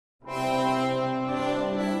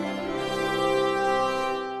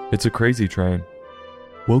It's a crazy train.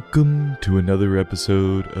 Welcome to another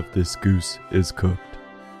episode of This Goose is Cooked,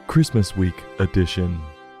 Christmas Week edition,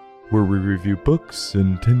 where we review books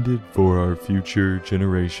intended for our future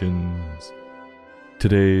generations.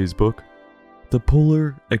 Today's book, The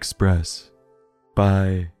Polar Express,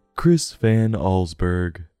 by Chris Van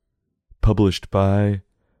Allsburg, published by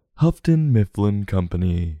Houghton Mifflin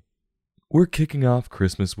Company. We're kicking off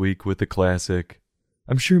Christmas week with a classic.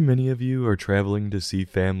 I'm sure many of you are traveling to see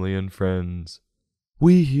family and friends.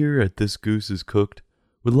 We here at This Goose is Cooked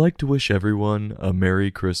would like to wish everyone a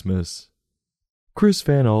Merry Christmas. Chris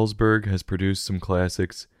Van Allsburg has produced some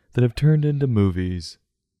classics that have turned into movies.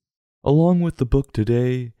 Along with the book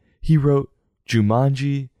today, he wrote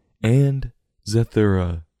Jumanji and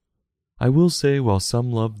Zathura. I will say while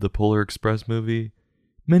some loved the Polar Express movie,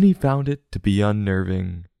 many found it to be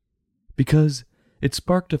unnerving, because it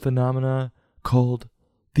sparked a phenomena called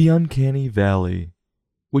the Uncanny Valley,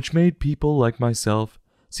 which made people like myself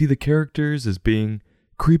see the characters as being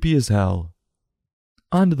creepy as hell.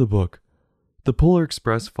 On to the book. The Polar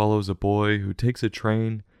Express follows a boy who takes a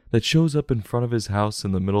train that shows up in front of his house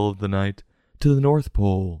in the middle of the night to the North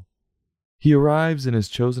Pole. He arrives and is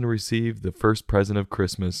chosen to receive the first present of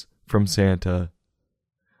Christmas from Santa.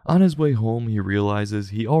 On his way home, he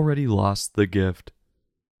realizes he already lost the gift.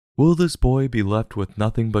 Will this boy be left with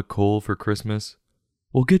nothing but coal for Christmas?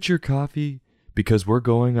 Well, get your coffee, because we're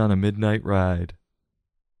going on a midnight ride.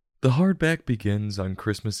 The hardback begins on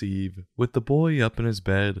Christmas Eve with the boy up in his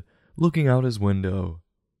bed, looking out his window.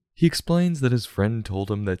 He explains that his friend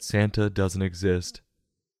told him that Santa doesn't exist.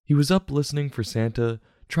 He was up listening for Santa,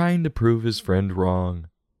 trying to prove his friend wrong.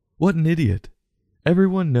 What an idiot.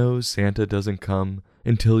 Everyone knows Santa doesn't come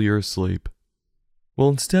until you're asleep. Well,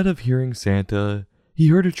 instead of hearing Santa, he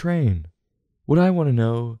heard a train. What I want to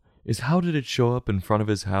know is how did it show up in front of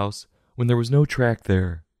his house when there was no track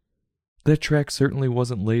there? That track certainly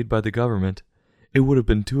wasn't laid by the government. It would have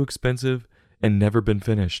been too expensive and never been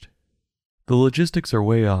finished. The logistics are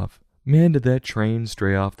way off. Man, did that train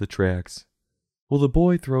stray off the tracks. Well, the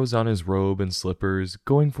boy throws on his robe and slippers,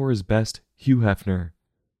 going for his best Hugh Hefner.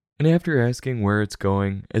 And after asking where it's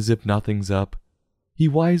going, as if nothing's up, he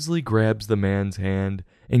wisely grabs the man's hand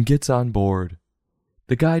and gets on board.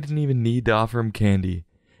 The guy didn't even need to offer him candy,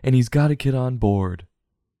 and he's got a kid on board.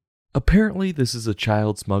 Apparently this is a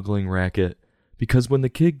child smuggling racket, because when the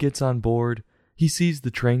kid gets on board, he sees the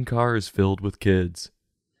train car is filled with kids,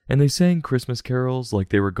 and they sang Christmas carols like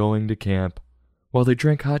they were going to camp, while they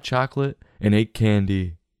drank hot chocolate and ate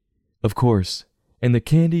candy. Of course, and the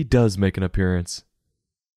candy does make an appearance.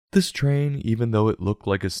 This train, even though it looked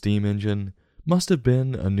like a steam engine, must have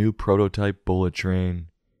been a new prototype bullet train,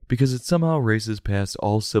 because it somehow races past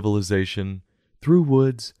all civilization, through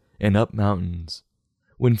woods and up mountains,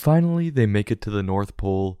 when finally they make it to the North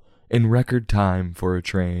Pole in record time for a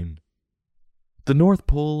train. The North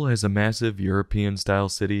Pole has a massive European-style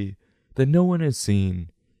city that no one has seen,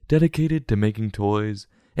 dedicated to making toys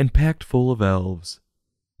and packed full of elves.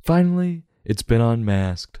 Finally, it's been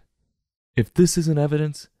unmasked. If this isn't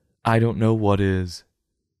evidence, I don't know what is.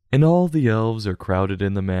 And all the elves are crowded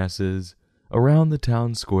in the masses around the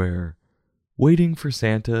town square, waiting for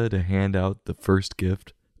Santa to hand out the first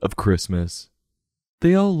gift of Christmas.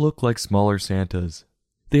 They all look like smaller Santas.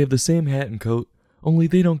 They have the same hat and coat, only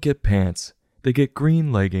they don't get pants. They get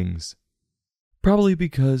green leggings. Probably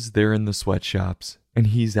because they're in the sweatshops and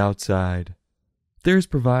he's outside. Theirs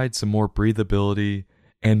provides some more breathability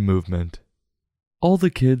and movement. All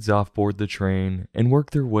the kids offboard the train and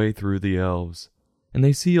work their way through the elves, and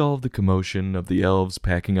they see all of the commotion of the elves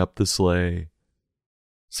packing up the sleigh.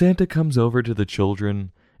 Santa comes over to the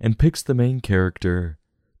children and picks the main character,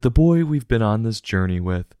 the boy we've been on this journey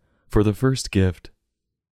with, for the first gift.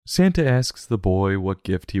 Santa asks the boy what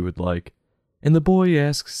gift he would like, and the boy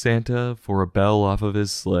asks Santa for a bell off of his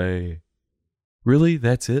sleigh. Really,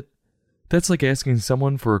 that's it? That's like asking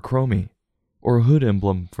someone for a chromie, or a hood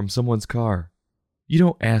emblem from someone's car. You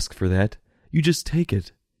don't ask for that, you just take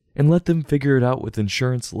it, and let them figure it out with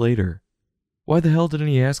insurance later. Why the hell didn't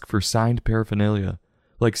he ask for signed paraphernalia,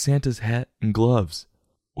 like Santa's hat and gloves?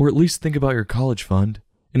 Or at least think about your college fund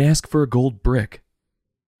and ask for a gold brick.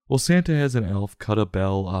 Well, Santa has an elf cut a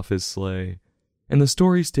bell off his sleigh, and the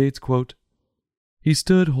story states, quote, "He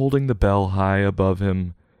stood holding the bell high above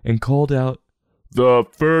him and called out, 'The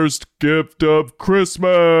first gift of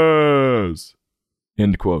Christmas!'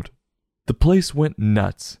 End quote. The place went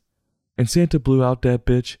nuts, and Santa blew out that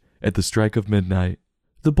bitch at the strike of midnight.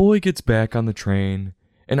 The boy gets back on the train,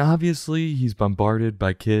 and obviously he's bombarded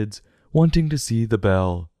by kids wanting to see the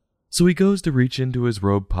bell. So he goes to reach into his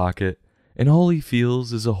robe pocket, and all he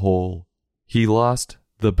feels is a hole. He lost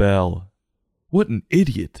the bell. What an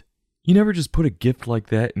idiot! You never just put a gift like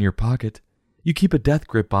that in your pocket. You keep a death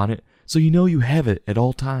grip on it so you know you have it at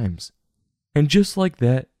all times. And just like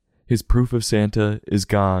that, his proof of Santa is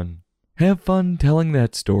gone. Have fun telling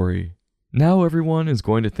that story. Now everyone is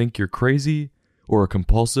going to think you're crazy or a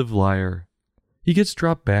compulsive liar. He gets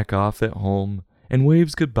dropped back off at home and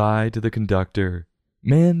waves goodbye to the conductor.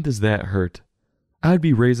 Man, does that hurt. I'd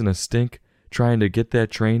be raising a stink trying to get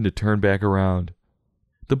that train to turn back around.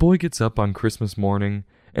 The boy gets up on Christmas morning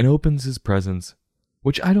and opens his presents,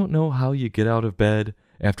 which I don't know how you get out of bed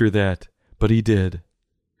after that, but he did.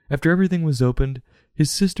 After everything was opened,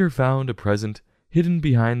 his sister found a present hidden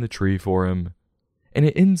behind the tree for him, and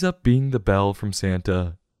it ends up being the bell from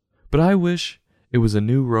Santa. But I wish it was a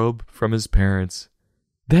new robe from his parents.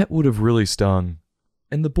 That would have really stung.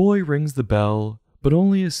 And the boy rings the bell, but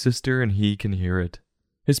only his sister and he can hear it.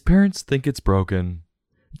 His parents think it's broken.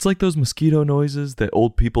 It's like those mosquito noises that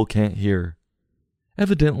old people can't hear.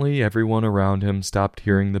 Evidently, everyone around him stopped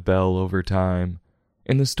hearing the bell over time,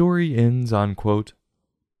 and the story ends on, quote,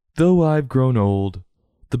 "Though I've grown old,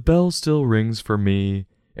 the bell still rings for me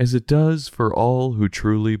as it does for all who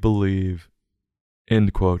truly believe."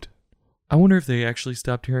 End quote. I wonder if they actually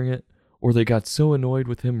stopped hearing it, or they got so annoyed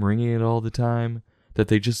with him ringing it all the time that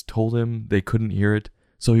they just told him they couldn't hear it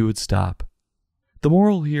so he would stop. The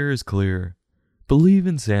moral here is clear. Believe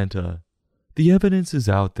in Santa. The evidence is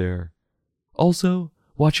out there. Also,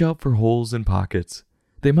 watch out for holes in pockets.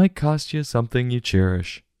 They might cost you something you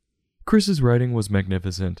cherish. Chris's writing was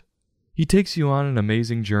magnificent. He takes you on an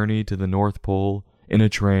amazing journey to the North Pole in a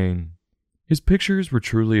train. His pictures were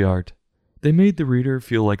truly art. They made the reader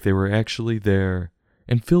feel like they were actually there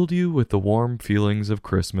and filled you with the warm feelings of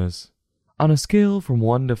Christmas. On a scale from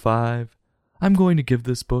 1 to 5, I'm going to give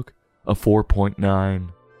this book a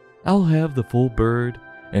 4.9. I'll have the full bird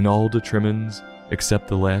and all the trimmings except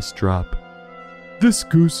the last drop. This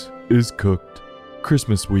Goose is Cooked,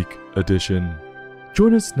 Christmas Week edition.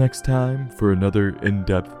 Join us next time for another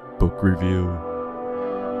in-depth book review.